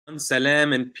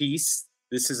Salam and peace.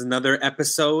 This is another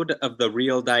episode of The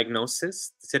Real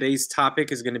Diagnosis. Today's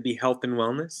topic is going to be health and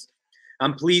wellness.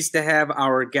 I'm pleased to have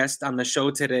our guest on the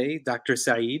show today, Dr.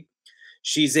 Saeed.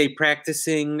 She's a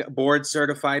practicing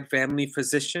board-certified family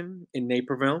physician in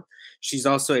Naperville. She's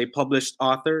also a published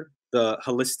author, The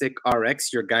Holistic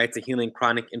RX, Your Guide to Healing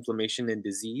Chronic Inflammation and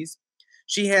Disease.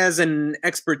 She has an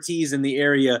expertise in the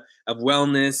area of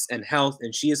wellness and health,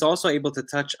 and she is also able to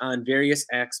touch on various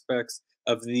aspects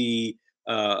of the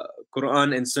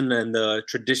Quran and Sunnah and the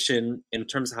tradition in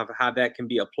terms of how that can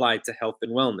be applied to health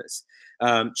and wellness.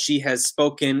 She has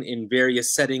spoken in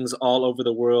various settings all over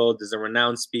the world, is a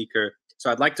renowned speaker. So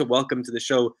I'd like to welcome to the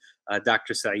show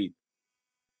Dr. Saeed.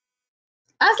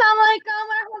 Assalamu alaikum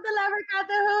wa rahmatullahi wa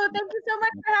barakatuhu. Thank you so much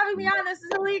for having me on. This is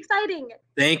really exciting.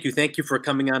 Thank you. Thank you for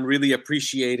coming on. Really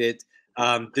appreciate it.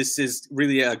 This is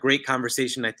really a great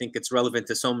conversation. I think it's relevant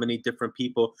to so many different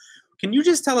people. Can you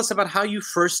just tell us about how you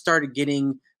first started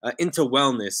getting into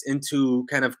wellness, into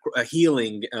kind of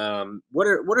healing? What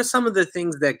are some of the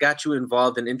things that got you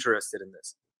involved and interested in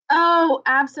this? Oh,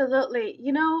 absolutely.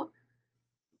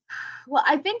 Well,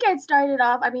 I think it started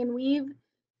off,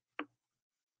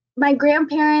 my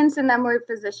grandparents and them were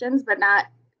physicians, but not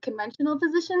conventional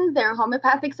physicians. They're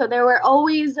homeopathic. So they were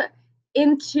always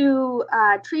into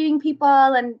treating people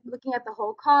and looking at the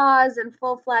whole cause and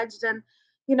full-fledged and,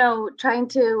 trying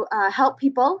to help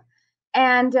people.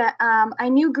 And I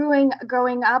knew growing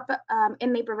up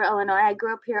in Naperville, Illinois, I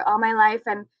grew up here all my life.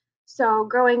 And so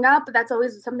growing up, that's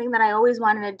always something that I always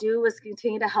wanted to do, was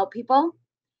continue to help people.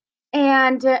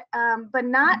 And but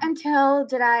not until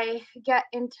did I get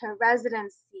into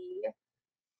residency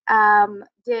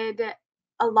did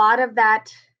a lot of that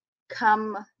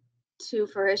come to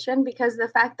fruition, because the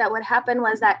fact that what happened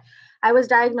was that I was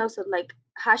diagnosed with like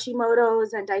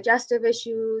Hashimoto's and digestive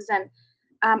issues and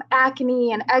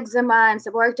acne and eczema and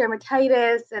seborrheic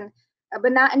dermatitis, and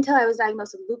but not until I was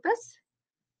diagnosed with lupus.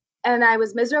 And I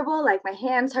was miserable, like my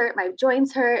hands hurt, my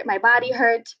joints hurt, my body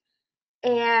hurt.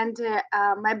 And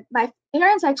my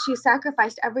parents actually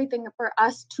sacrificed everything for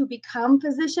us to become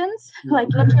physicians. Like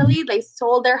literally, they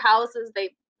sold their houses,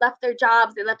 they left their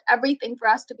jobs, they left everything for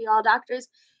us to be all doctors.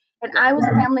 And I was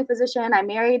a family physician. I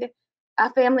married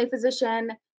a family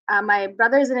physician. My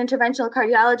brother's an interventional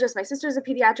cardiologist. My sister's a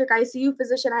pediatric ICU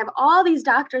physician. I have all these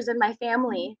doctors in my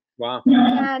family. Wow.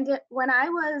 And when I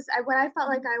felt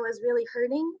like I was really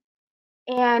hurting,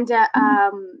 and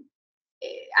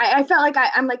I felt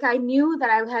like I knew that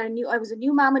I was a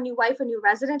new mom, a new wife, a new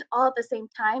resident, all at the same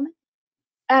time.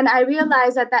 And I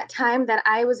realized at that time that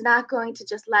I was not going to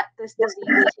just let this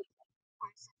disease take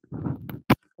place.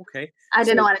 Okay. I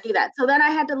didn't want to do that. So then I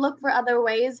had to look for other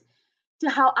ways to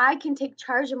how I can take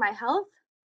charge of my health.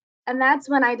 And that's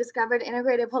when I discovered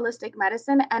integrative holistic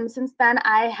medicine. And since then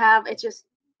it's just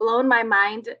blown my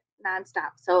mind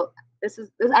nonstop. So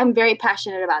I'm very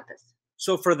passionate about this.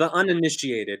 So for the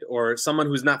uninitiated or someone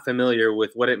who's not familiar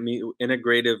with what it means,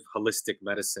 integrative holistic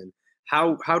medicine,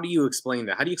 how do you explain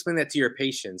that? How do you explain that to your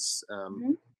patients?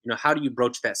 How do you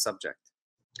broach that subject?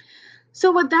 So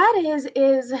what that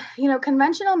is,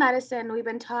 conventional medicine, we've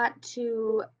been taught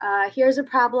to, here's a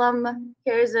problem,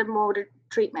 here's a mode of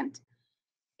treatment.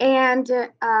 And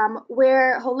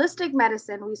where holistic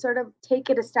medicine, we sort of take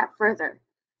it a step further.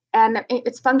 And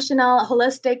it's functional,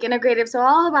 holistic, integrative, so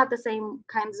all about the same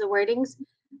kinds of wordings,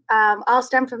 all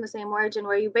stem from the same origin,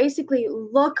 where you basically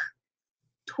look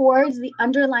towards the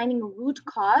underlying root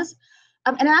cause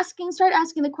and start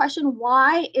asking the question,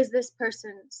 why is this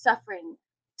person suffering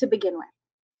to begin with?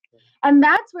 And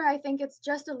that's where I think it's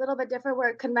just a little bit different,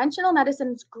 where conventional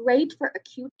medicine is great for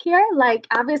acute care. Like,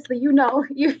 obviously, you're in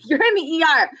the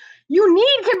ER. You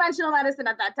need conventional medicine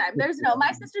at that time.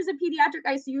 My sister's a pediatric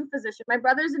ICU physician. My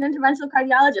brother's an interventional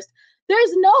cardiologist.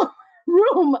 There's no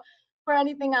room for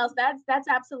anything else. That's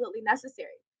absolutely necessary.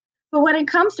 But when it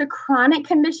comes to chronic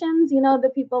conditions,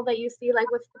 the people that you see like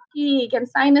with fatigue and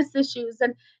sinus issues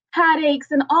and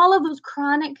headaches and all of those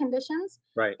chronic conditions,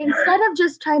 right? Instead of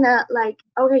just trying to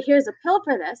okay, here's a pill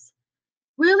for this,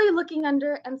 really looking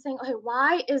under and saying, okay,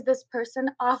 why is this person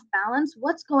off balance?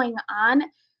 What's going on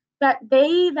that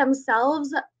they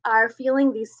themselves are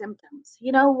feeling these symptoms?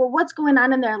 What's going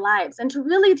on in their lives? And to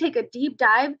really take a deep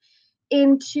dive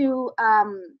into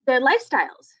their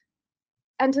lifestyles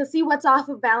and to see what's off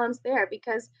of balance there,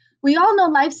 because we all know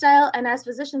lifestyle, and as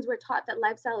physicians, we're taught that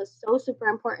lifestyle is so super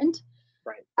important.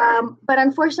 Right. But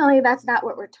unfortunately, that's not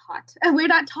what we're taught. We're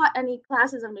not taught any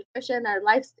classes of nutrition or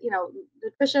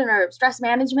nutrition or stress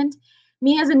management.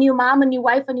 Me as a new mom, a new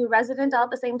wife, a new resident, all at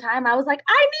the same time, I was like,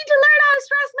 I need to learn how to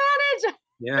stress manage.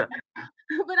 Yeah.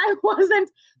 But I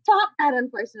wasn't taught that,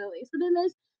 unfortunately. So then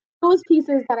there's those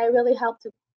pieces that I really help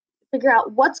to figure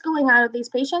out what's going on with these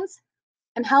patients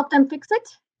and help them fix it,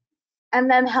 and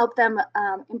then help them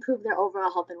improve their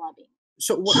overall health and well-being.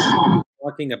 So what you're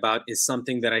talking about is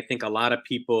something that I think a lot of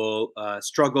people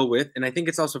struggle with, and I think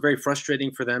it's also very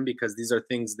frustrating for them because these are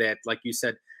things that, like you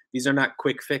said, these are not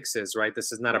quick fixes, right?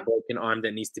 This is not a broken arm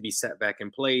that needs to be set back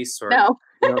in place, or no,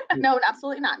 you know, no,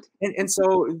 absolutely not. and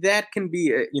so that can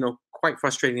be quite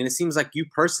frustrating. And it seems like you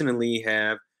personally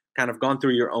have kind of gone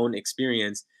through your own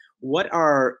experience. What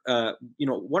are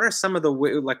what are some of the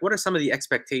what are some of the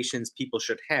expectations people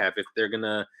should have if they're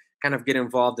gonna kind of get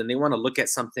involved and they want to look at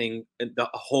something, the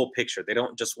whole picture? They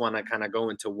don't just want to kind of go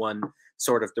into one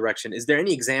sort of direction. Is there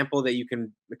any example that you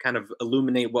can kind of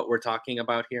illuminate what we're talking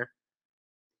about here?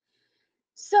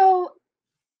 So,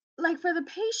 like for the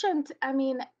patient, I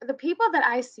mean, the people that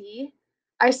I see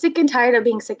are sick and tired of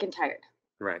being sick and tired,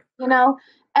 Right. you know?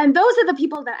 And those are the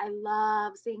people that I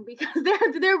love seeing because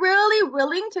they're really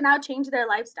willing to now change their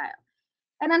lifestyle.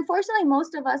 And unfortunately,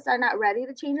 most of us are not ready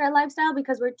to change our lifestyle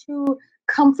because we're too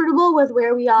comfortable with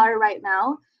where we are right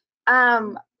now.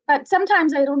 But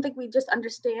sometimes I don't think we just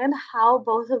understand how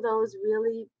both of those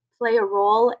really play a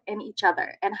role in each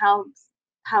other, and how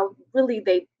really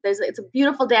it's a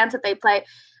beautiful dance that they play,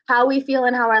 how we feel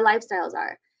and how our lifestyles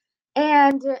are.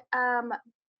 And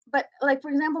but like for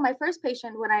example, my first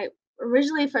patient when I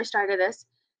originally first started this,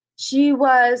 she's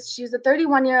a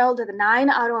 31-year-old with 9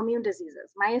 autoimmune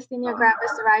diseases: myasthenia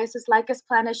gravis, psoriasis, lichen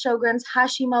planus, Sjogren's,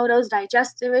 Hashimoto's,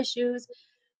 digestive issues.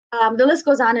 The list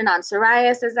goes on and on.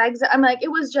 Psoriasis, I'm like,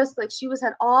 it was just like she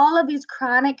had all of these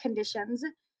chronic conditions,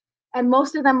 and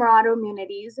most of them were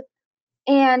autoimmunities.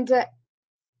 And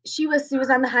she was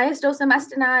on the highest dose of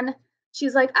mestinon.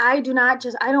 She's like, I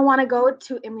don't want to go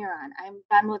to Imuron. I'm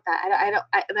done with that.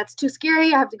 That's too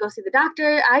scary. I have to go see the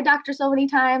doctor. I doctor so many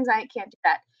times. I can't do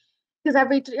that because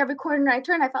every corner I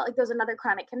turned, I felt like there was another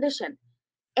chronic condition.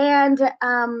 And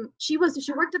she worked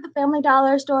at the Family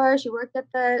Dollar store. She worked at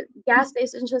the gas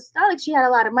station. It's not like she had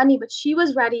a lot of money, but she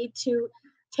was ready to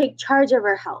take charge of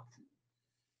her health.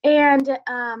 And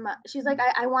she's like,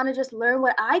 I want to just learn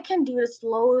what I can do to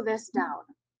slow this down.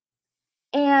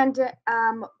 And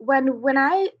when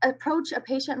I approach a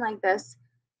patient like this,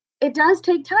 it does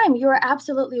take time. You are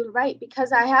absolutely right,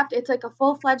 because it's like a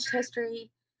full-fledged history.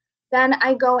 Then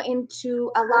I go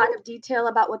into a lot of detail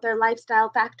about what their lifestyle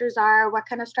factors are, what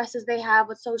kind of stresses they have,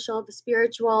 what social, the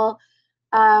spiritual,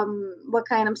 what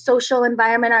kind of social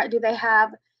environment do they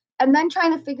have, and then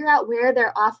trying to figure out where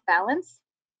they're off balance.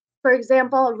 For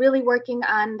example, really working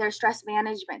on their stress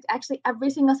management. Actually,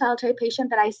 every single solitary patient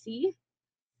that I see,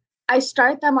 I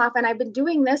start them off, and I've been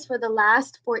doing this for the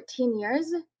last 14 years.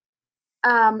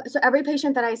 So every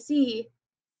patient that I see,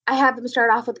 I have them start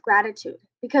off with gratitude,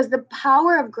 because the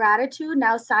power of gratitude,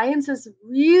 now science has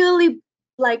really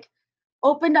like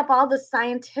opened up all the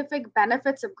scientific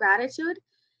benefits of gratitude.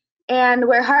 And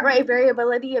where heart rate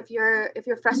variability, if you're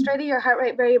frustrated, your heart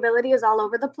rate variability is all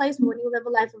over the place. When you live a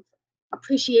life of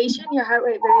appreciation, your heart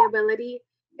rate variability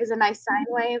is a nice sine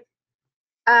wave.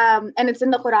 And it's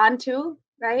in the Quran too,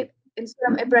 right? In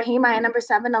Surah Ibrahim, ayah number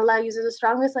 7, Allah uses the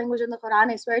strongest language in the Quran.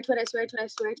 I swear to it, I swear to it, I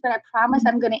swear to it. I promise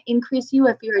I'm going to increase you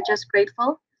if you're just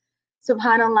grateful.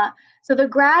 Subhanallah. So the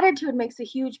gratitude makes a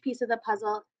huge piece of the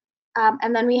puzzle.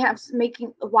 And then we have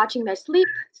watching their sleep,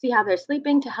 see how they're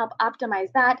sleeping to help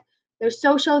optimize that. There's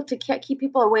social, to keep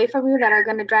people away from you that are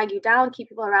going to drag you down, keep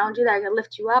people around you that are going to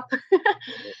lift you up.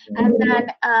 And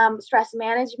then stress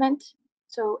management.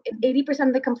 So 80%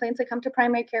 of the complaints that come to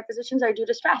primary care physicians are due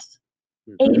to stress.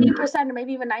 80%, or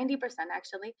maybe even 90%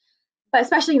 actually. But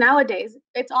especially nowadays,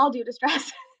 it's all due to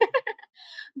stress.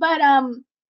 But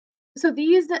so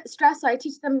I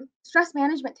teach them stress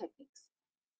management techniques,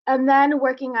 and then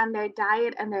working on their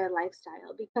diet and their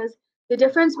lifestyle, because the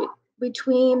difference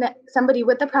between somebody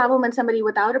with a problem and somebody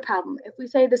without a problem, if we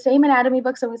say the same anatomy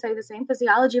books and we say the same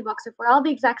physiology books, if we're all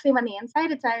the exact same on the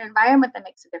inside, it's our environment that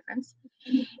makes a difference.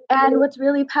 And what's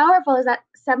really powerful is that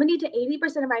 70 to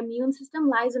 80% of our immune system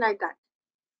lies in our gut.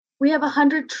 We have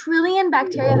 100 trillion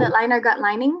bacteria that line our gut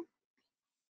lining.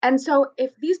 And so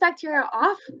if these bacteria are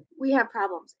off, we have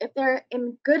problems. If they're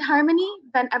in good harmony,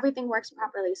 then everything works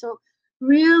properly. So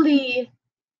really,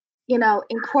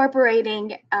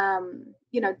 incorporating,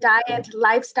 diet,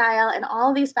 lifestyle, and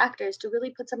all these factors to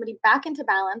really put somebody back into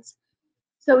balance.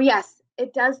 So yes,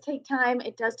 it does take time.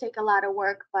 It does take a lot of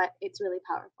work, but it's really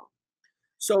powerful.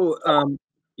 So,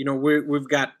 we've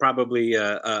got probably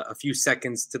a few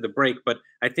seconds to the break, but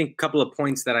I think a couple of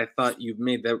points that I thought you've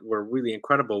made that were really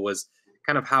incredible was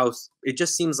kind of how it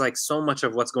just seems like so much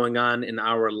of what's going on in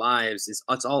our lives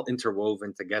it's all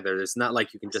interwoven together. It's not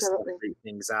like you can just separate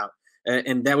things out.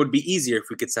 and that would be easier if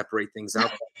we could separate things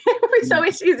out. It would be so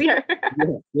much easier.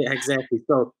 Yeah, exactly.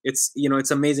 So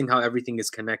it's amazing how everything is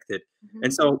connected.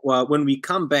 And so when we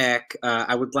come back,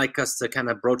 I would like us to kind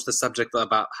of broach the subject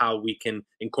about how we can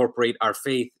incorporate our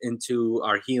faith into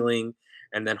our healing.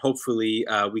 And then hopefully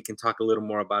we can talk a little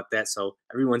more about that. So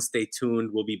everyone stay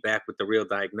tuned. We'll be back with The Real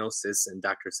Diagnosis and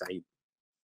Dr. Saeed.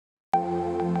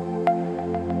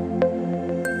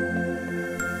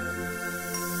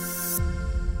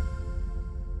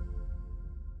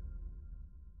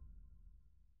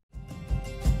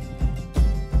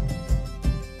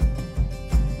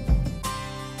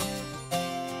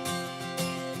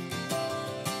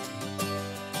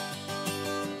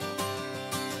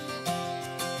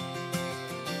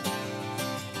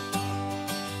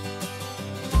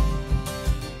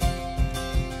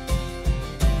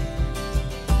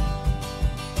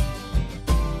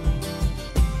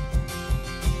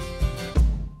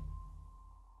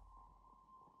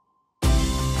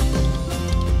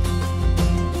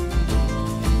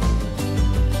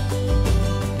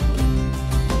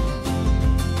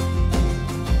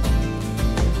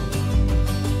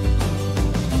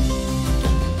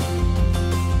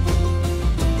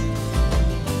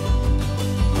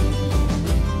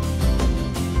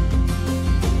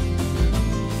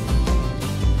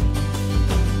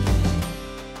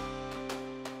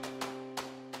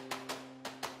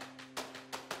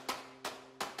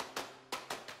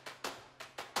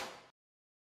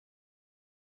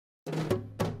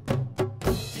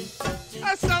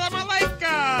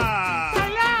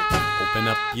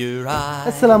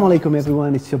 Assalamu alaikum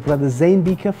everyone, it's your brother Zain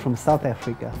Bika from South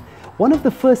Africa. One of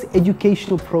the first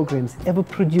educational programs ever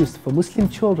produced for Muslim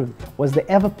children was the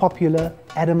ever popular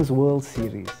Adam's World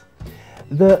series.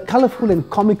 The colorful and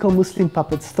comical Muslim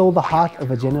puppets stole the heart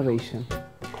of a generation.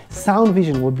 Sound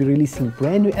Vision will be releasing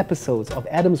brand new episodes of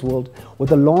Adam's World with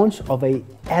the launch of a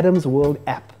Adam's World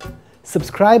app.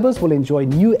 Subscribers will enjoy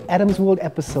new Adam's World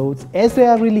episodes as they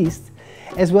are released,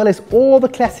 as well as all the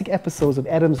classic episodes of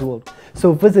Adam's World.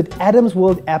 So visit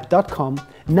adamsworldapp.com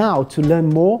now to learn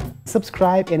more,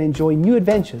 subscribe and enjoy new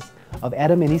adventures of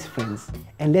Adam and his friends.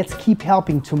 And let's keep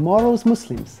helping tomorrow's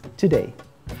Muslims today.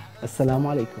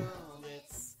 Assalamu alaikum.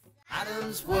 It's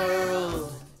Adam's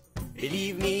World.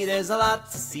 Believe me, there's a lot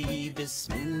to see.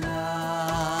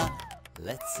 Bismillah,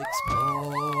 let's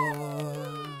explore.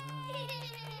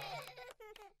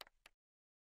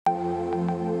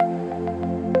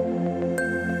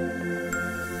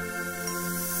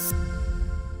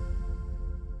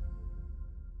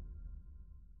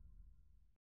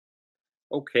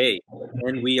 Okay,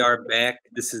 and we are back.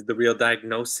 This is The Real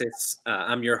Diagnosis.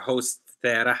 I'm your host,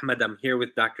 Thair Ahmed. I'm here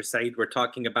with Dr. Saeed. We're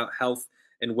talking about health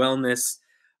and wellness.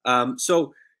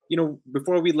 So,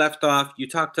 before we left off, you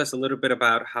talked to us a little bit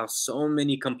about how so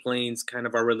many complaints kind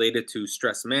of are related to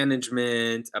stress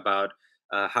management, about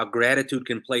how gratitude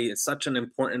can play such an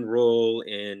important role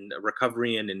in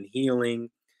recovery and in healing.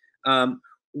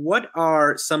 What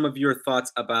are some of your thoughts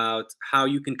about how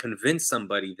you can convince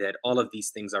somebody that all of these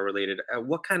things are related?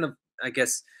 What kind of, I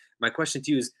guess, my question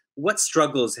to you is, what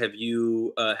struggles have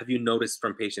you noticed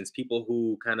from patients, people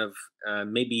who kind of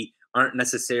maybe aren't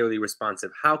necessarily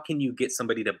responsive? How can you get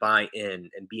somebody to buy in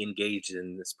and be engaged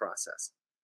in this process?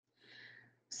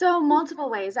 So multiple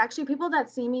ways. Actually, people that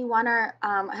see me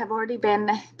have already been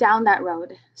down that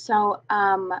road. So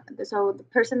the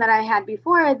person that I had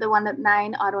before, the one that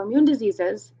 9 autoimmune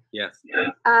diseases. Yes.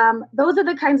 Those are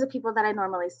the kinds of people that I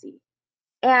normally see.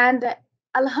 And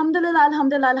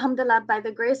alhamdulillah, by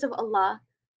the grace of Allah,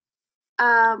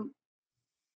 I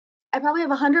probably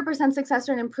have 100% success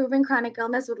in improving chronic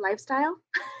illness with lifestyle.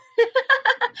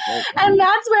 And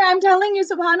that's where I'm telling you,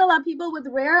 subhanAllah, people with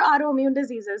rare autoimmune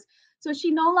diseases. So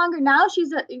she no longer,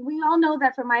 we all know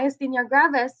that for myasthenia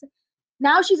gravis,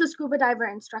 now she's a scuba diver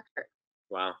instructor.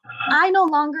 Wow. I no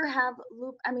longer have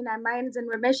mine's in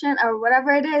remission or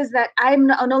whatever it is, that I'm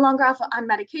no longer on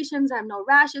medications. I have no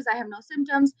rashes. I have no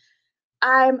symptoms.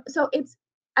 I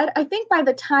think by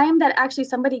the time that actually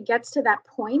somebody gets to that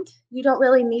point, you don't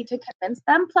really need to convince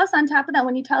them. Plus, on top of that,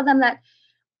 when you tell them that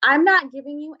I'm not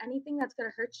giving you anything that's going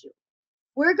to hurt you,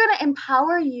 we're going to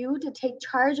empower you to take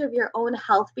charge of your own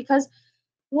health, because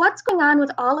what's going on with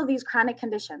all of these chronic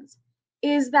conditions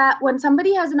is that when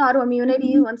somebody has an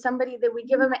autoimmunity, that we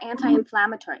give them an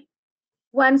anti-inflammatory.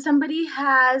 When somebody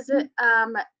has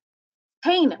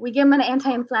pain, we give them an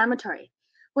anti-inflammatory.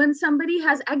 When somebody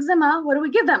has eczema, what do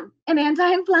we give them? An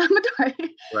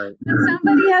anti-inflammatory. Right. When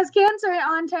somebody has cancer,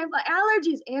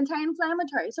 allergies,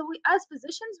 anti-inflammatory. So we, as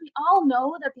physicians, we all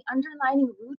know that the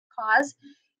underlying root cause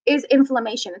is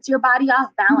inflammation. It's your body off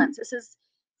balance. This is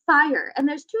fire. And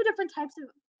there's 2 different types of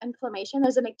inflammation.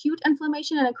 There's an acute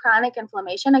inflammation and a chronic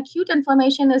inflammation. Acute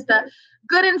inflammation is the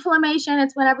good inflammation.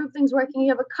 It's when everything's working.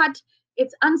 You have a cut.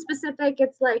 It's unspecific.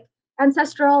 It's like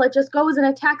ancestral. It just goes and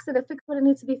attacks it to fix what it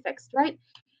needs to be fixed, right?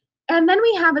 And then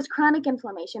we have is chronic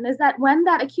inflammation, is that when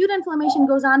that acute inflammation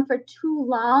goes on for too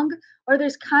long, or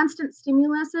there's constant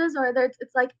stimuluses, or it's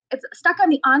stuck on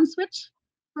the on switch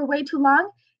for way too long,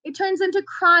 it turns into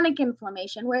chronic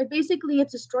inflammation, where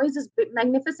it destroys this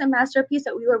magnificent masterpiece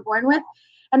that we were born with.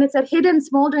 And it's a hidden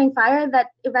smoldering fire that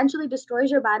eventually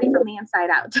destroys your body from the inside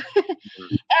out.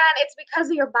 And it's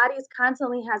because your body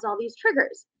constantly has all these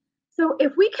triggers. So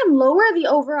if we can lower the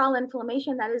overall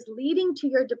inflammation that is leading to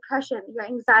your depression, your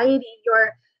anxiety,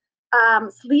 your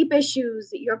sleep issues,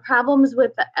 your problems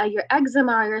with your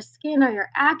eczema or your skin or your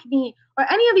acne, or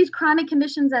any of these chronic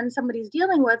conditions that somebody's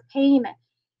dealing with, pain,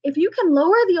 if you can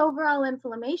lower the overall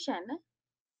inflammation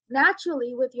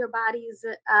naturally with your body's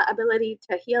ability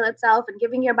to heal itself and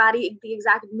giving your body the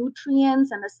exact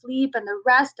nutrients and the sleep and the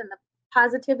rest and the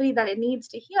positivity that it needs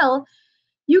to heal,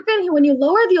 you can, when you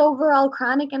lower the overall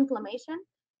chronic inflammation,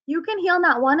 you can heal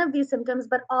not one of these symptoms,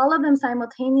 but all of them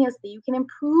simultaneously. You can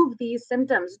improve these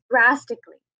symptoms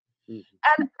drastically. And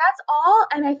that's all.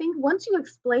 And I think once you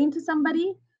explain to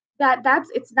somebody that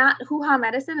it's not hoo-ha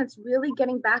medicine, it's really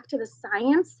getting back to the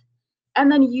science and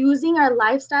then using our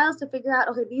lifestyles to figure out,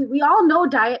 okay, we all know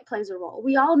diet plays a role.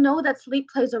 We all know that sleep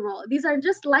plays a role. These are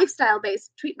just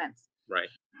lifestyle-based treatments. Right.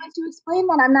 And to explain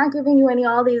that I'm not giving you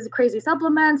all these crazy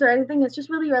supplements or anything, it's just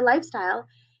really your lifestyle.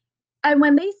 And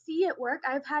when they see it work,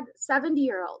 I've had a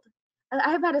 70-year-old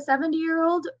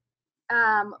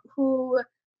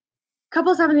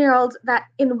couple 70-year-olds that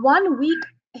in 1 week,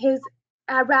 his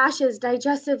rashes,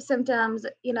 digestive symptoms,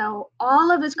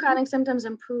 all of his chronic symptoms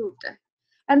improved.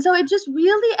 And so it just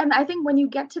really, and I think when you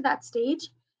get to that stage,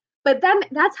 but then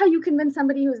that's how you convince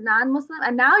somebody who's non-Muslim.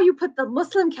 And now you put the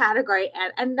Muslim category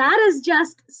in, and that is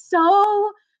just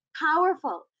so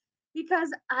powerful. Because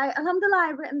alhamdulillah,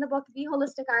 I've written the book, The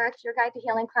Holistic RX, Your Guide to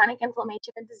Healing Chronic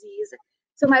Inflammation and Disease.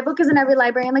 So my book is in every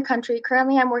library in the country.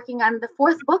 Currently, I'm working on the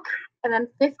 4th book, and then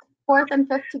 4th and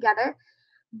 5th together.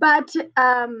 But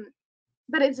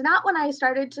it's not when I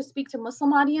started to speak to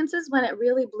Muslim audiences when it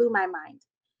really blew my mind.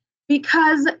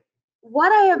 Because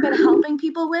what I have been helping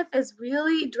people with is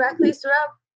really directly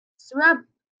Surah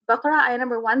Baqarah, ayah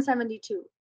number 172.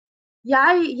 Ya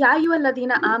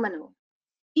ayyuhalladhina amanu.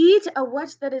 Eat of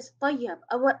which that is tayyib,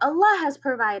 of what Allah has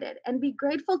provided, and be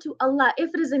grateful to Allah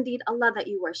if it is indeed Allah that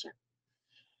you worship.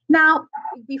 Now,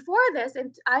 before this,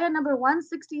 in ayah number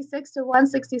 166 to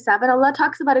 167, Allah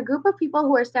talks about a group of people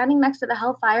who are standing next to the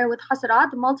hellfire with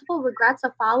hasarat, multiple regrets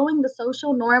of following the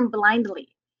social norm blindly.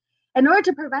 In order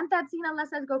to prevent that scene, Allah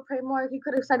says, go pray more. He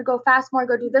could have said, go fast more,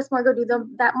 go do this more, go do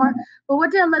that more. But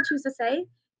what did Allah choose to say?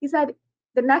 He said,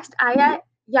 the next ayah,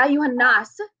 Ya ayyuhan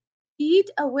nas, eat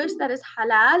a wish that is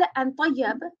halal and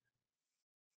tayyib,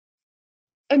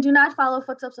 and do not follow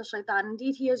footsteps of shaitan.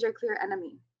 Indeed, he is your clear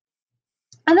enemy.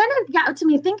 And then it got to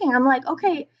me thinking, I'm like,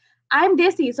 okay, I'm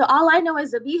desi, so all I know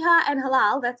is zabiha and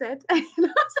halal, that's it.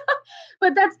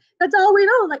 But that's all we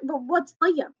know. Like, but what's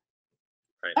tayyib?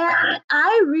 Right.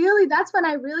 And that's when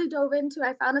I really dove into,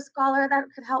 I found a scholar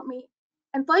that could help me.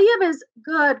 And tayyib is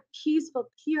good, peaceful,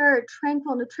 pure,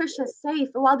 tranquil, nutritious, safe,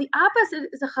 while the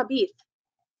opposite is a khabith.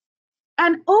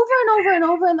 And over in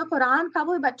the Quran,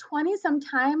 probably about 20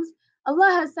 sometimes,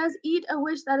 Allah says, eat a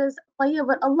wish that is tayyib,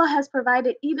 what Allah has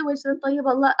provided. Eat a wish that is tayyib,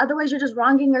 Allah, otherwise you're just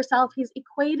wronging yourself. He's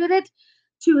equated it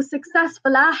to success,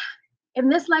 falah, in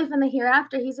this life and the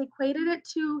hereafter. He's equated it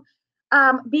to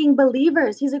being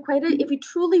believers. He's equated, if you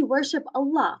truly worship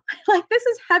Allah. Like, this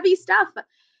is heavy stuff.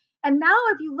 And now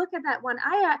if you look at that one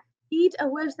ayah, eat a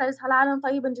wish that is halal and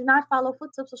tayyib and do not follow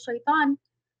footsteps of shaitan.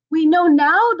 We know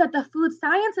now that the food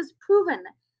science has proven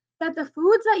that the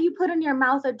foods that you put in your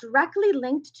mouth are directly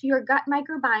linked to your gut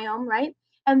microbiome, right?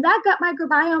 And that gut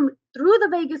microbiome through the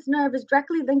vagus nerve is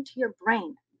directly linked to your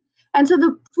brain. And so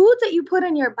the foods that you put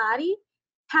in your body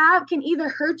can either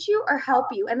hurt you or help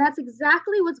you. And that's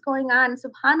exactly what's going on,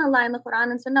 subhanAllah, in the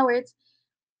Quran and Sunnah, where it's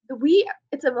a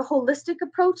holistic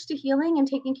approach to healing and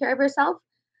taking care of yourself.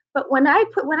 But when I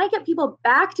get people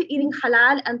back to eating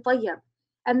halal and tayyib,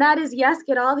 and that is, yes,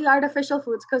 get all the artificial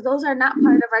foods, because those are not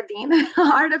part of our deen. Artificial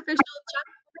junk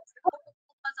foods,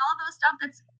 all those stuff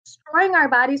that's destroying our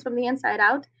bodies from the inside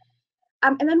out.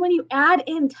 And then when you add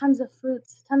in tons of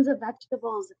fruits, tons of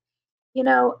vegetables,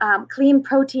 clean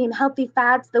protein, healthy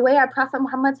fats, the way our Prophet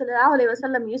Muhammad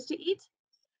ﷺ used to eat,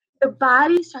 the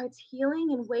body starts healing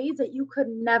in ways that you could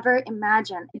never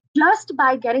imagine, just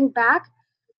by getting back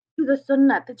to the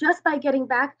sunnah, just by getting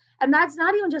back. And that's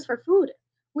not even just for food.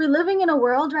 We're living in a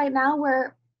world right now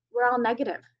where we're all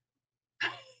negative.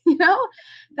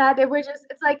 that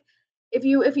it's like if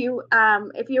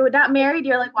you're not married,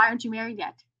 you're like, why aren't you married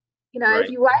yet? Right.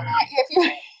 If you are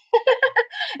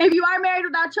if you are married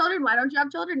without children, why don't you have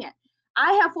children yet?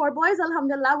 I have 4 boys,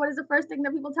 alhamdulillah. What is the first thing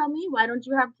that people tell me? Why don't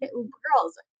you have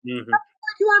girls? Mm-hmm.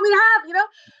 What do you want me to have?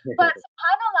 But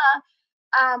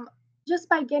subhanallah, just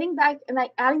by getting back and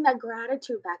like adding that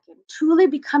gratitude back in, truly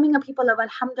becoming a people of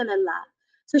alhamdulillah.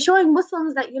 So showing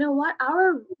Muslims that,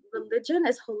 our religion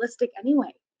is holistic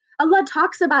anyway. Allah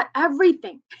talks about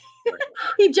everything. Right.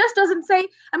 He just doesn't say,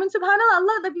 subhanAllah,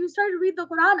 Allah, if you start to read the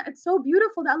Quran, it's so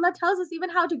beautiful that Allah tells us even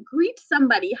how to greet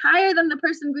somebody higher than the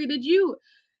person greeted you,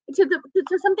 to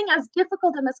something as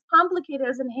difficult and as complicated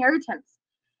as inheritance.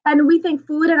 And we think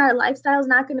food and our lifestyle is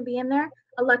not going to be in there.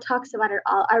 Allah talks about it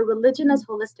all. Our religion is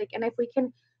holistic. And if we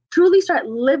can truly start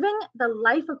living the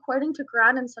life according to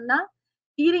Quran and Sunnah,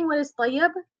 eating what is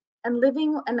tayyib and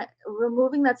living and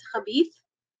removing that's khabith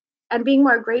and being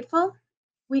more grateful,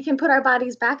 we can put our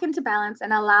bodies back into balance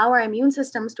and allow our immune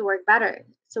systems to work better.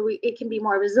 So it can be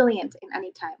more resilient in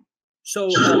any time. So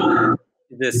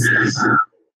this,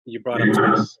 you brought up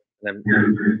a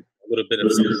little bit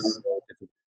of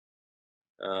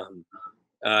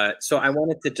so I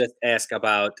wanted to just ask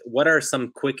about what are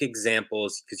some quick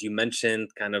examples, because you mentioned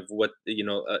kind of what,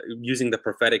 using the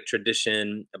prophetic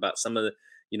tradition about some of the,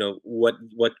 what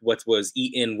was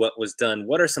eaten, what was done.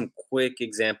 What are some quick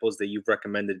examples that you've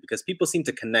recommended? Because people seem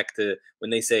to connect to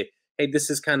when they say, hey, this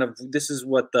is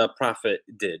what the prophet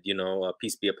did,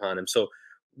 peace be upon him. So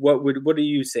what do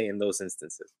you say in those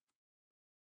instances?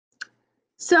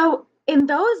 So in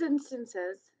those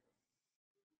instances,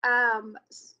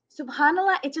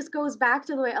 subhanallah, it just goes back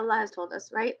to the way Allah has told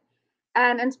us, right?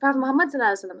 And in Prophet Muhammad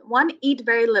sallallahu alaihi wasallam, one, eat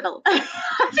very little.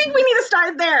 I think we need to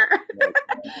start there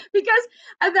because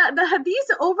the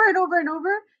hadith over and over and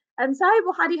over, and Sahih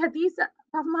Bukhari hadith,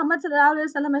 Prophet Muhammad sallallahu alaihi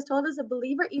wasallam has told us a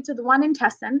believer eats with 1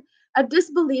 intestine, a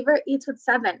disbeliever eats with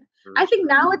 7. I think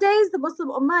nowadays the Muslim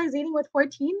Ummah is eating with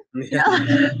 14.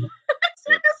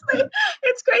 Seriously,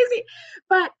 it's crazy.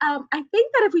 But I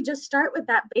think that if we just start with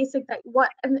that basic,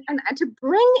 and to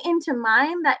bring into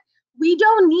mind that we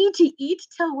don't need to eat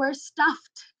till we're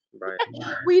stuffed. Right.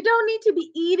 We don't need to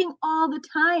be eating all the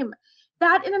time.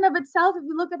 That in and of itself, if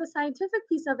you look at the scientific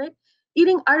piece of it,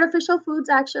 eating artificial foods,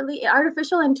 actually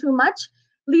artificial and too much,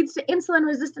 leads to insulin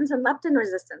resistance and leptin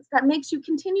resistance. That makes you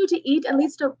continue to eat and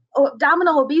leads to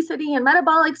abdominal obesity and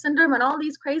metabolic syndrome and all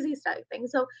these crazy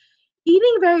things. So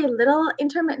eating very little,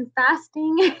 intermittent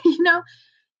fasting,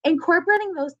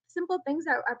 incorporating those simple things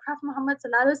that our Prophet Muhammad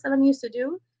sallallahu alaihi wasallam used to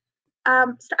do.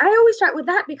 So I always start with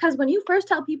that, because when you first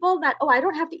tell people that, I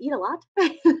don't have to eat a lot,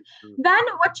 then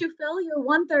what you fill your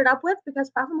 1/3 up with, because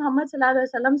Prophet Muhammad sallallahu alaihi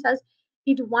wasallam says,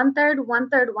 eat 1/3,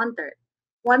 1/3, 1/3.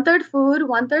 1/3 food,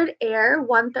 1/3 air,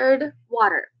 1/3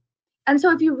 water. And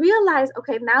so if you realize,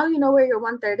 okay, now you know where your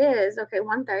 1/3 is, okay,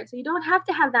 1/3, so you don't have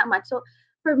to have that much. So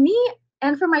for me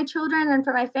and for my children and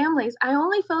for my families, I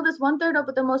only fill this 1/3 up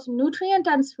with the most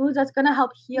nutrient-dense foods that's going to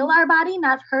help heal our body,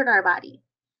 not hurt our body.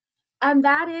 And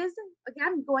that is,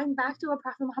 again, going back to what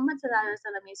Prophet Muhammad sallallahu alaihi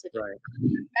wasallam used to do. Right?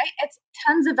 It's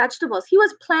tons of vegetables. He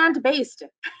was plant-based.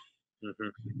 Mm-hmm.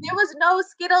 There was no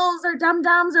Skittles or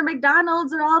Dum-Dums or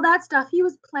McDonald's or all that stuff. He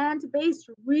was plant-based,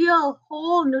 real,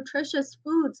 whole, nutritious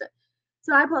foods.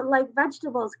 So I put like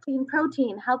vegetables, clean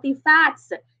protein, healthy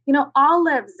fats,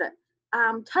 olives,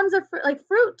 tons of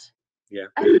fruit. Yeah.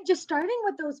 I think just starting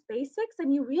with those basics,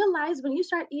 and you realize when you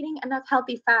start eating enough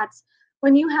healthy fats,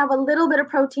 when you have a little bit of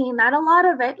protein, not a lot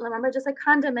of it, remember, just a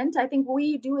condiment. I think what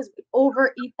we do is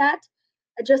overeat that.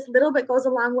 Just a little bit goes a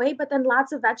long way, but then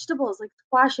lots of vegetables like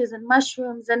squashes and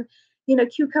mushrooms and,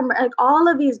 cucumber, like all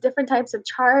of these different types of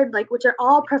chard, which are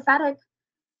all prophetic.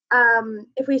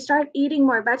 If we start eating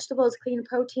more vegetables, clean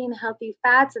protein, healthy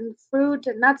fats and fruit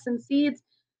and nuts and seeds,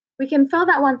 we can fill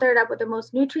that 1/3 up with the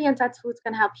most nutrients. That's what's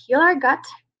going to help heal our gut,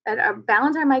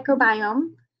 balance our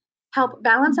microbiome, help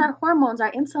balance our hormones,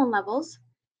 our insulin levels,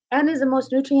 and is the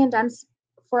most nutrient dense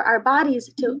for our bodies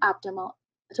to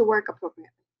work appropriately.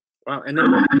 Wow, and then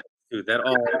that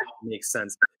all makes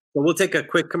sense. So we'll take a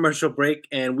quick commercial break,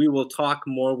 and we will talk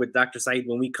more with Dr. Saeed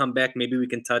when we come back. Maybe we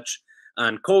can touch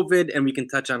on COVID, and we can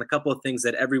touch on a couple of things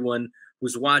that everyone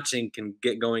who's watching can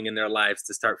get going in their lives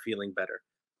to start feeling better.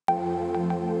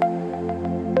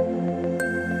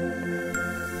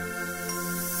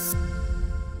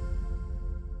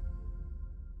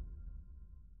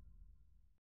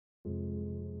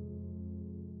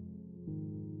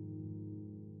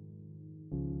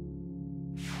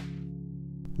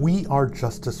 We are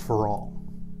Justice for All.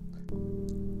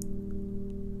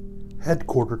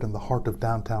 Headquartered in the heart of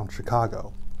downtown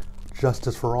Chicago,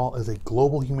 Justice for All is a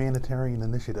global humanitarian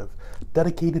initiative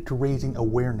dedicated to raising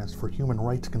awareness for human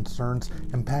rights concerns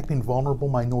impacting vulnerable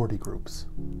minority groups.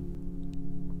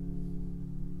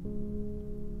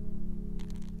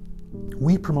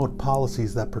 We promote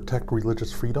policies that protect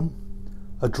religious freedom,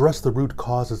 address the root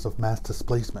causes of mass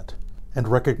displacement, and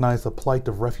recognize the plight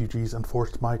of refugees and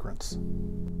forced migrants.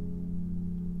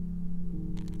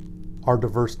 Our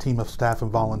diverse team of staff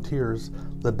and volunteers,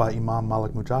 led by Imam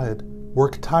Malik Mujahid,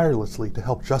 work tirelessly to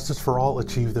help Justice for All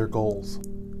achieve their goals.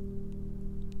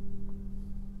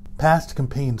 Past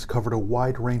campaigns covered a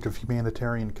wide range of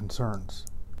humanitarian concerns.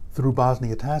 Through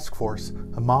Bosnia Task Force,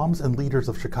 imams and leaders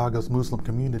of Chicago's Muslim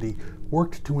community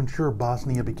worked to ensure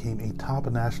Bosnia became a top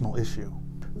national issue.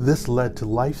 This led to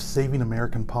life-saving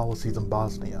American policies in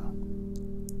Bosnia.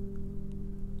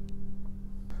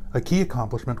 A key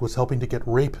accomplishment was helping to get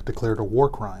rape declared a war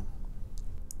crime.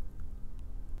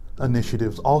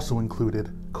 Initiatives also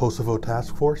included Kosovo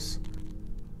Task Force,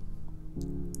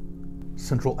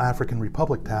 Central African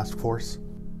Republic Task Force,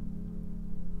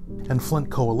 and Flint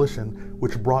Coalition,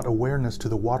 which brought awareness to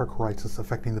the water crisis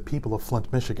affecting the people of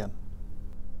Flint, Michigan.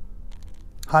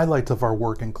 Highlights of our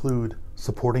work include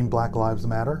supporting Black Lives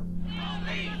Matter,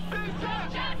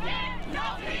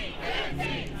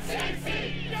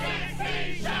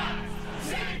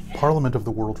 Parliament of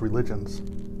the World Religions,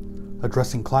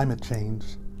 addressing climate change.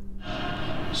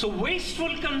 So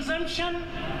wasteful consumption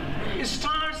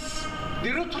starts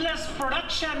the ruthless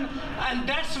production, and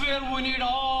that's where we need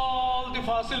all the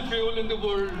fossil fuel in the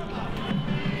world.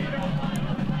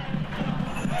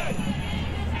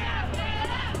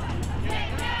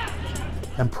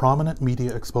 And prominent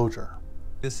media exposure.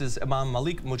 This is Imam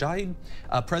Malik Mujahid,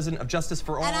 President of Justice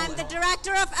for All. And I'm the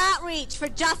Director of Outreach for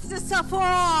Justice for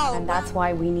All. And that's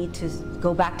why we need to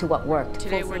go back to what worked.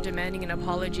 Today we're demanding an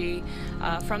apology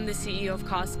from the CEO of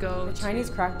Costco. The Chinese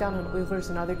crackdown on Uyghurs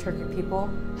and other Turkic people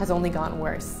has only gotten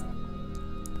worse.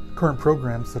 Current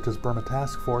programs such as Burma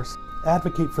Task Force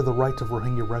advocate for the rights of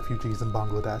Rohingya refugees in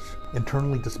Bangladesh,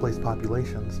 internally displaced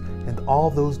populations, and all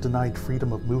those denied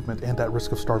freedom of movement and at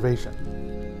risk of starvation.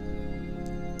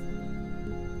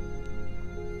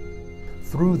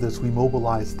 Through this, we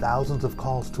mobilized thousands of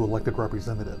calls to elected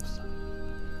representatives.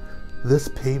 This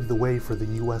paved the way for the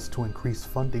U.S. to increase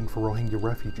funding for Rohingya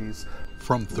refugees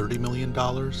from $30 million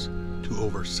to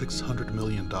over $600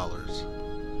 million.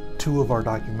 2 of our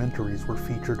documentaries were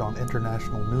featured on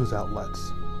international news outlets.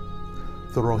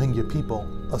 The Rohingya People,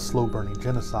 A Slow-Burning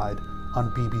Genocide,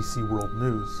 on BBC World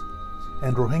News,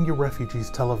 and Rohingya Refugees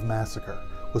Tell of Massacre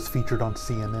was featured on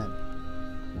CNN.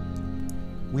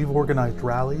 We've organized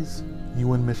rallies,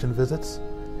 UN mission visits,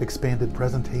 expanded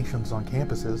presentations on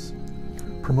campuses,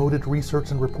 promoted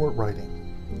research and report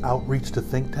writing, outreach to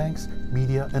think tanks,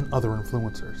 media, and other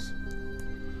influencers.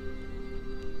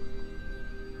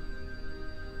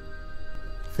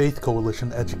 Faith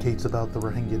Coalition educates about the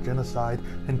Rohingya genocide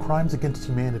and crimes against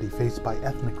humanity faced by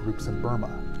ethnic groups in Burma.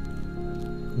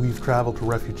 We've traveled to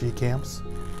refugee camps,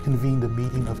 convened a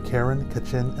meeting of Karen,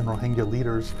 Kachin, and Rohingya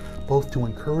leaders, both to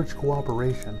encourage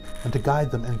cooperation and to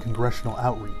guide them in congressional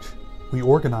outreach. We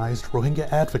organized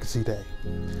Rohingya Advocacy Day.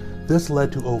 This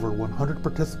led to over 100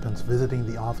 participants visiting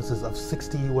the offices of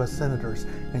 60 U.S. senators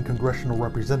and congressional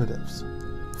representatives.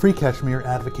 Free Kashmir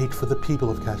advocates for the people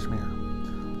of Kashmir.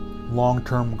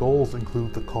 Long-term goals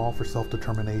include the call for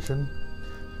self-determination,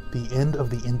 the end of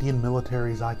the Indian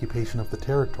military's occupation of the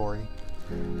territory,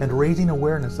 and raising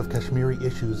awareness of Kashmiri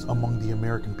issues among the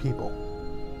American people.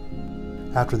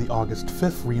 After the August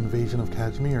 5th reinvasion of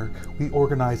Kashmir, we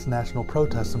organized national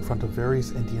protests in front of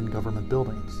various Indian government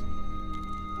buildings,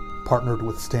 partnered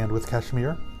with Stand With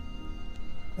Kashmir,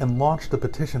 and launched a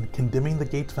petition condemning the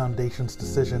Gates Foundation's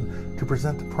decision to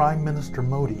present Prime Minister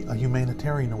Modi a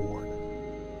humanitarian award.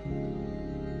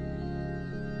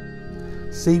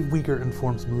 Save Uyghur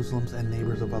informs Muslims and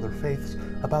neighbors of other faiths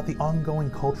about the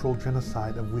ongoing cultural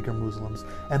genocide of Uyghur Muslims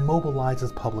and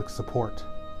mobilizes public support.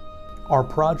 Our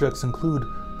projects include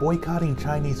boycotting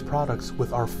Chinese products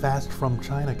with our Fast from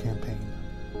China campaign,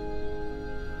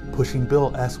 pushing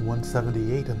Bill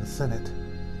S-178 in the Senate,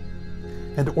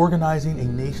 and organizing a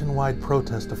nationwide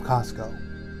protest of Costco.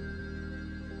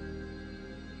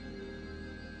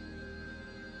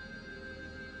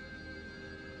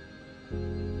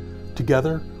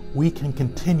 Together, we can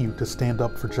continue to stand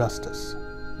up for justice.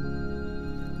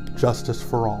 Justice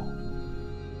for all.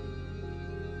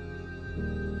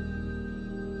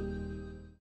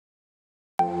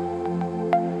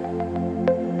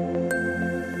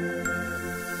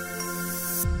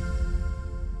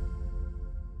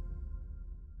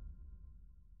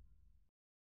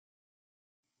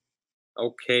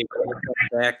 Okay, welcome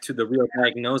back to The Real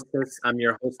Diagnosis. I'm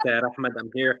your host, Saeed Ahmed. I'm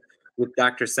here with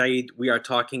Dr. Saeed. We are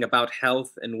talking about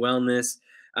health and wellness.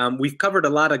 We've covered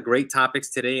a lot of great topics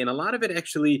today, and a lot of it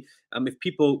actually, if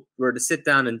people were to sit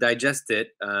down and digest it,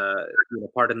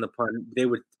 pardon the pun, they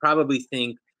would probably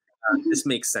think, this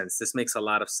makes sense. This makes a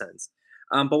lot of sense.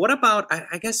 But what about,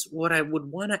 I guess what I would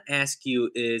want to ask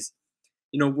you is,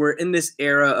 we're in this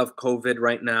era of COVID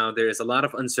right now. There's a lot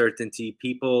of uncertainty.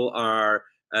 People are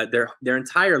their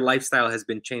entire lifestyle has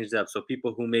been changed up. So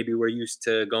people who maybe were used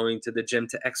to going to the gym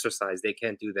to exercise, they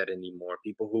can't do that anymore.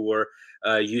 People who were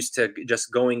used to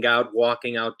just going out,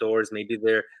 walking outdoors, maybe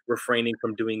they're refraining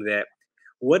from doing that.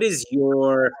 What is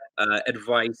your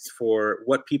advice for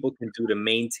what people can do to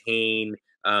maintain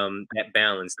that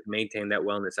balance, to maintain that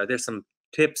wellness? Are there some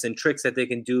tips and tricks that they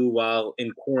can do while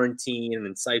in quarantine and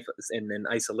in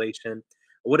isolation?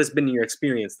 What has been your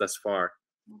experience thus far?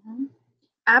 Mm-hmm.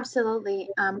 Absolutely.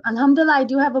 Alhamdulillah, I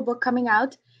do have a book coming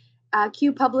out.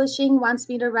 Q Publishing wants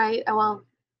me to write,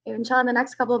 inshallah, in the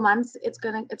next couple of months, it's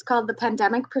called The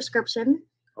Pandemic Prescription,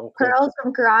 Pearls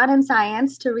from Quran and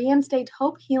Science to Reinstate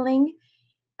Hope, Healing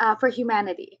for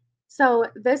Humanity. So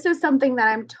this is something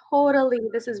that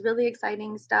this is really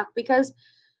exciting stuff, because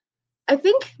I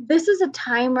think this is a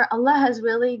time where Allah has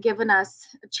really given us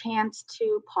a chance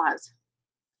to pause.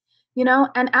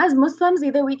 And as Muslims,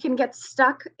 either we can get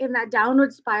stuck in that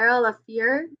downward spiral of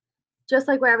fear, just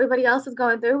like where everybody else is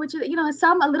going through, which is, a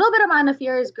little bit amount of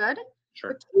fear is good,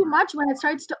 sure, but too much when it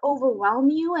starts to overwhelm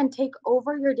you and take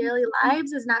over your daily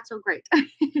lives is not so great.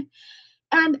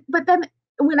 But then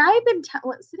when I've been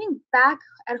sitting back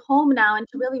at home now and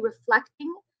really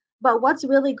reflecting about what's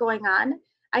really going on,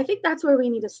 I think that's where we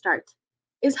need to start.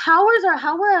 Is how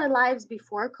were our lives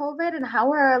before COVID and how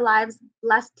are our lives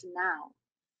blessed now?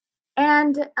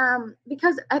 And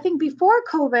because I think before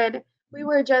COVID,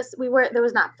 there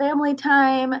was not family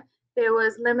time, there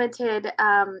was limited,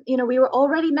 we were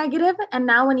already negative. And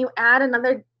now when you add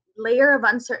another layer of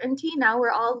uncertainty, now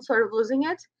we're all sort of losing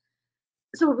it.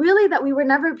 So really that we were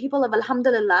never people of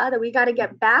alhamdulillah, that we got to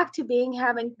get back to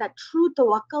having that true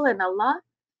tawakkul in Allah.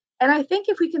 And I think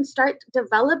if we can start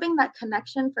developing that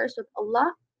connection first with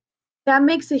Allah, that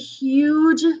makes a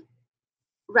huge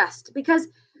rest. Because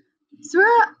so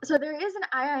there is an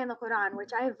ayah in the Quran,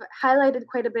 which I've highlighted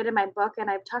quite a bit in my book,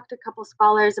 and I've talked to a couple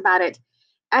scholars about it.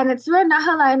 And it's Surah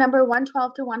Nahl, ayah number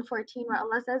 112 to 114, where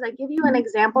Allah says, I give you an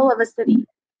example of a city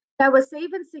that was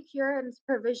safe and secure in its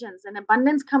provisions and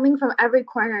abundance coming from every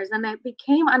corners, and it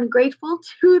became ungrateful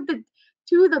to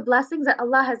the blessings that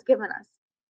Allah has given us.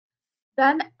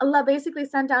 Then Allah basically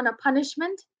sent down a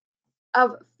punishment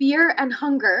of fear and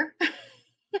hunger.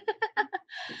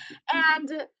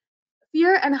 And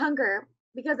fear and hunger,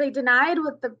 because they denied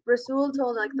what the Rasul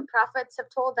told, like the prophets have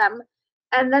told them.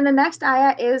 And then the next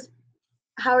ayah is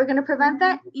how we're going to prevent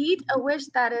that. Eat a wish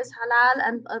that is halal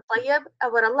and tayyib,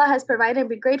 what Allah has provided.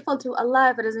 Be grateful to Allah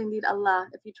if it is indeed Allah,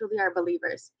 if you truly are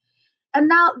believers. And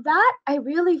now that I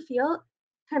really feel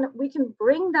we can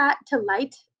bring that to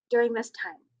light during this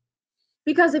time.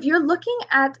 Because if you're looking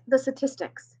at the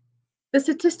statistics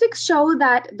show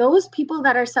that those people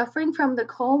that are suffering from the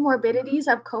comorbidities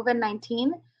of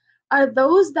COVID-19 are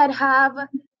those that have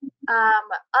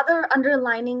other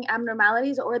underlying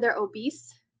abnormalities, or they're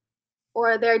obese,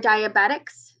 or they're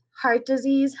diabetics, heart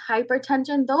disease,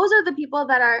 hypertension. Those are the people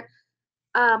that are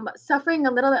suffering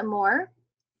a little bit more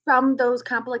from those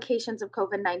complications of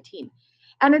COVID-19.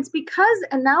 And it's because,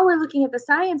 and now we're looking at the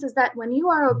science, is that when you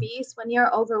are obese, when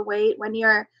you're overweight, when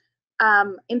you're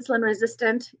insulin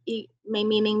resistant,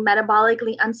 meaning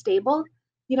metabolically unstable,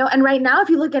 and right now, if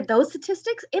you look at those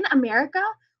statistics in America,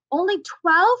 only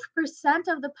 12%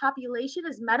 of the population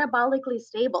is metabolically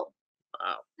stable.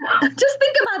 Wow. Just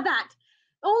think about that.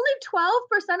 Only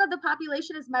 12% of the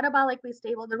population is metabolically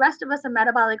stable. The rest of us are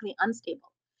metabolically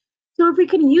unstable. So if we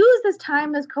can use this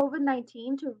time as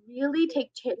COVID-19 to really take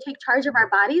charge of our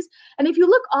bodies, and if you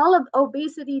look all of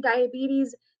obesity,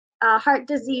 diabetes, heart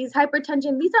disease,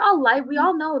 hypertension, these are all we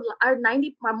all know are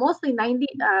mostly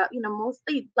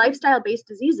lifestyle-based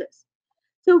diseases.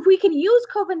 So if we can use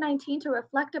COVID-19 to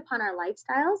reflect upon our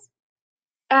lifestyles,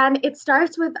 and it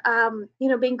starts with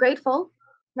being grateful,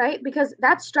 right? Because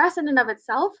that stress in and of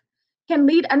itself can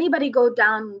lead anybody go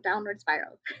downward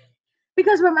spiral.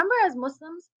 Because remember, as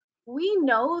Muslims, we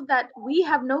know that we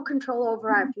have no control over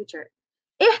our future.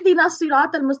 Ihdina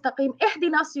sirat al-mustaqim,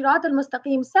 ihdina sirat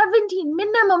al-mustaqim.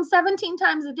 17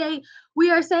 times a day,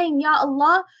 we are saying, Ya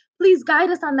Allah, please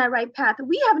guide us on that right path.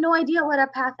 We have no idea what our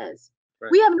path is.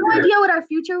 Right. We have no idea what our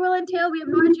future will entail. We have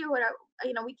no idea what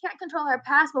we can't control our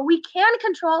past, but we can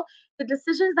control the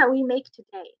decisions that we make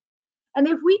today. And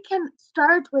if we can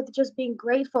start with just being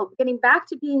grateful, getting back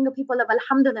to being a people of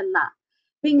alhamdulillah,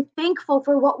 being thankful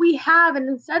for what we have, and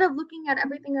instead of looking at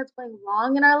everything that's going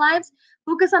wrong in our lives,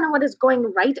 focus on what is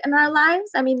going right in our lives.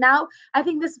 I mean, now I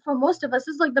think this, for most of us,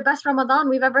 is like the best Ramadan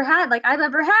we've ever had, like I've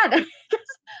ever had.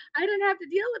 Because I didn't have to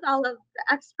deal with all of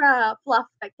the extra fluff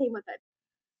that came with it.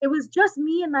 It was just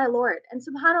me and my Lord. And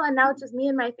subhanAllah, now it's just me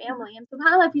and my family. And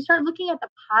subhanAllah, if you start looking at the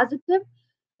positive,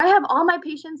 I have all my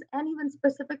patients, and even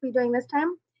specifically during this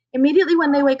time, immediately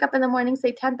when they wake up in the morning,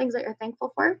 say 10 things that you're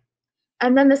thankful for.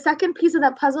 And then the second piece of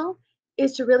that puzzle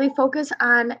is to really focus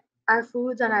on our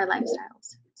foods and our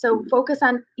lifestyles. So focus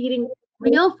on eating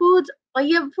real foods,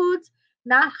 tayyib foods,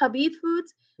 not khabith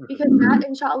foods, because that,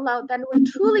 inshallah, then will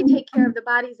truly take care of the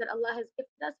bodies that Allah has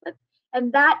gifted us with.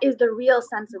 And that is the real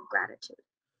sense of gratitude.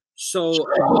 So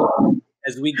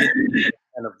as we get to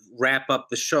kind of wrap up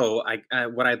the show,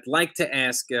 what I'd like to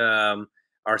ask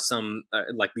are some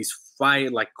like these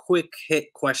 5 like quick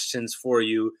hit questions for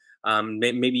you.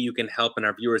 Maybe you can help and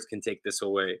our viewers can take this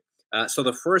away. So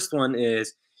the first one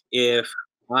is, if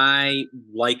I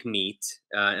like meat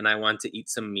and I want to eat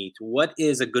some meat, what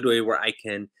is a good way where I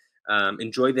can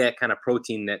enjoy that kind of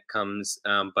protein that comes,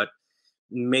 but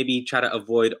maybe try to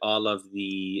avoid all of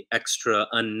the extra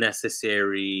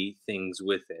unnecessary things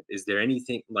with it? Is there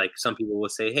anything, like some people will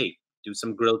say, hey, do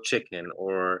some grilled chicken,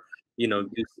 or,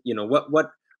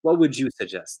 what would you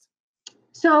suggest?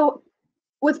 So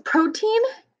with protein,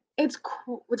 it's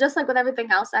just like with everything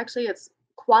else, actually, it's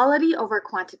quality over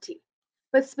quantity.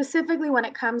 But specifically when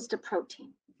it comes to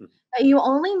protein, that you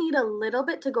only need a little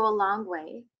bit to go a long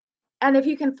way. And if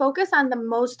you can focus on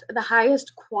the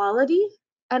highest quality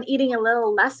and eating a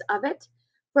little less of it,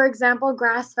 for example,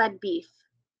 grass-fed beef,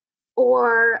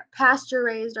 or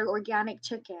pasture-raised or organic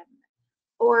chicken,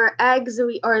 or eggs,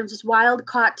 or just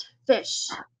wild-caught fish,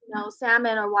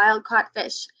 salmon or wild-caught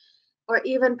fish, or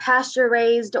even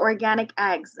pasture-raised organic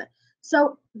eggs.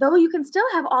 So though you can still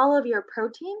have all of your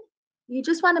protein, you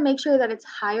just want to make sure that it's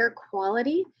higher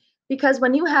quality, because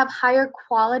when you have higher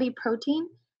quality protein,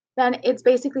 then it's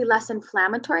basically less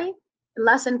inflammatory,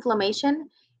 less inflammation,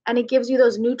 and it gives you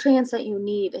those nutrients that you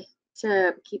need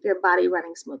to keep your body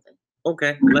running smoothly.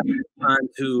 Okay, let's move on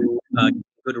to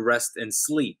good rest and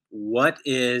sleep. What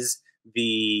is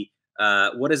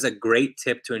a great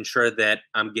tip to ensure that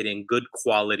I'm getting good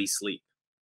quality sleep?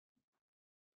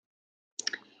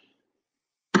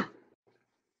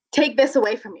 Take this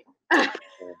away from you.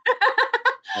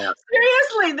 Yeah.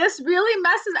 Seriously, this really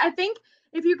messes. I think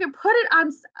if you can put it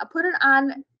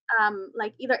on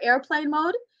like either airplane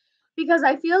mode, because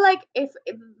I feel like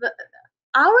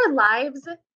our lives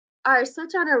are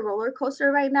such on a roller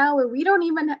coaster right now where we don't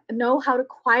even know how to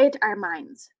quiet our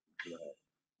minds. Right.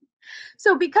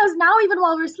 So because now even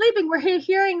while we're sleeping, we're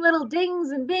hearing little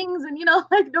dings and bings and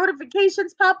like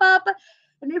notifications pop up.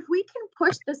 And if we can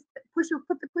push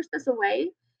this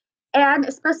away,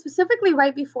 and specifically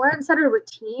right before, and set a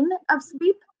routine of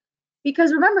sleep,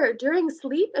 because remember, during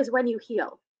sleep is when you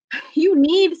heal. You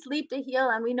need sleep to heal,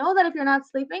 and we know that if you're not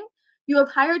sleeping, you have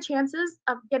higher chances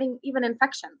of getting even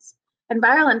infections and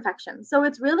viral infections. So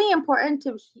it's really important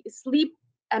to sleep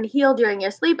and heal during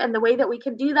your sleep, and the way that we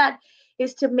can do that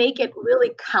is to make it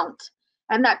really count.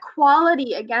 And that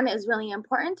quality, again, is really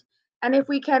important. And if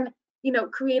we can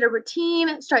create a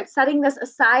routine, start setting this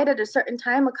aside at a certain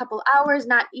time, a couple hours,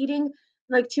 not eating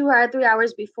like 2 or 3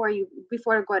 hours before to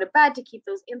go to bed, to keep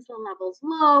those insulin levels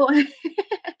low,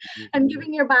 and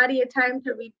giving your body a time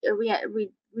to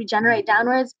regenerate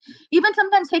downwards. Even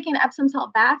sometimes taking an Epsom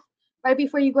salt bath right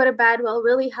before you go to bed will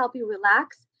really help you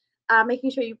relax.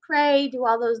 Making sure you pray, do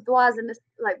all those du'as, and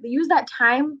use that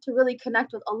time to really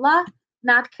connect with Allah,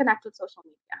 not connect with social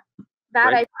media.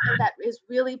 That right. I feel that is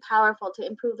really powerful to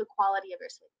improve the quality of your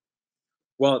sleep.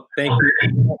 Well, thank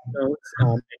you.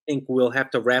 I think we'll have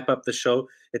to wrap up the show.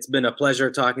 It's been a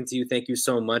pleasure talking to you. Thank you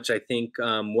so much. I think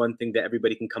one thing that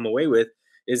everybody can come away with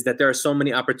is that there are so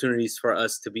many opportunities for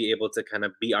us to be able to kind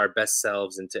of be our best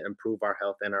selves and to improve our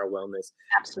health and our wellness.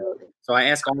 Absolutely. So I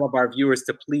ask all of our viewers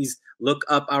to please look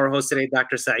up our host today,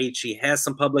 Dr. Saeed. She has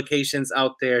some publications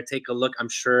out there. Take a look. I'm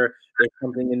sure there's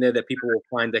something in there that people will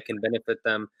find that can benefit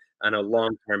them on a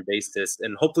long-term basis,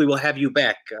 and hopefully we'll have you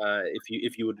back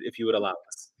if you would allow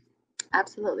us.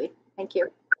 Absolutely. Thank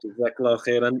you.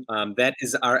 That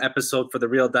is our episode for The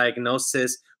Real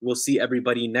Diagnosis. We'll see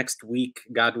everybody next week,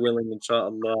 God willing,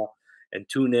 inshallah, and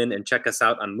tune in and check us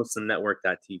out on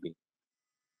MuslimNetwork.tv.